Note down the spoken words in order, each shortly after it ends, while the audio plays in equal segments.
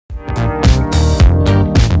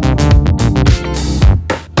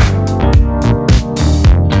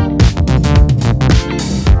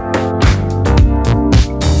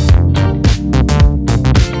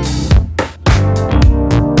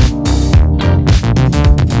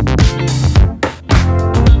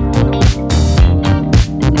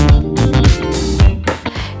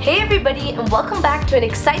to an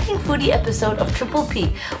exciting foodie episode of Triple P,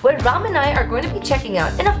 where Ram and I are going to be checking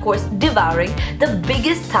out and of course devouring the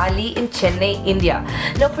biggest thali in Chennai, India.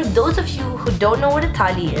 Now for those of you who don't know what a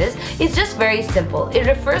thali is, it's just very simple. It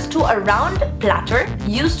refers to a round platter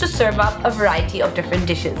used to serve up a variety of different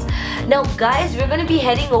dishes. Now guys, we're going to be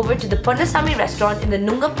heading over to the Ponnusamy restaurant in the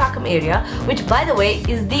Nungambakkam area, which by the way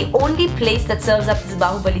is the only place that serves up this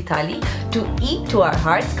Bahubali Thali to eat to our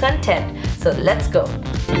heart's content. So let's go.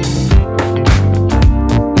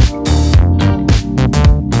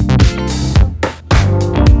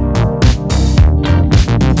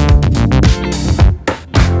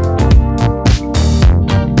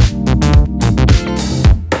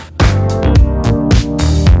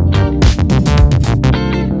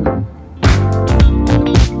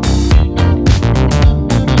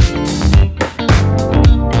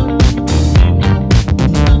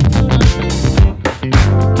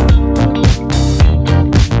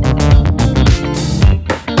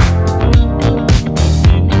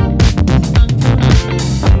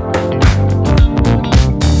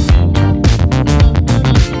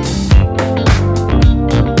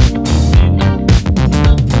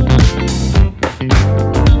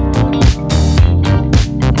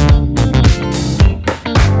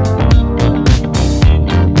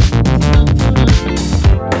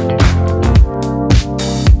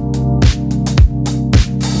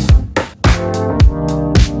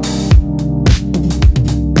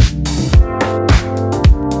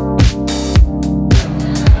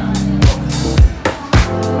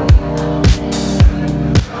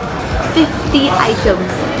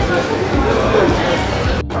 Items.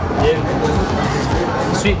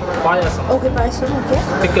 Sweet payasam. Okay, payasam. Okay.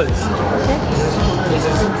 Pickles. Okay. This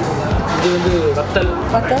is vattal.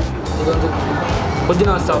 Vattal.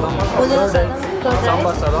 Pudina salam. Pudina salam.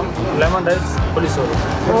 Sambar salam. Lemon rice. Puli soda.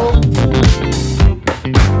 Oh.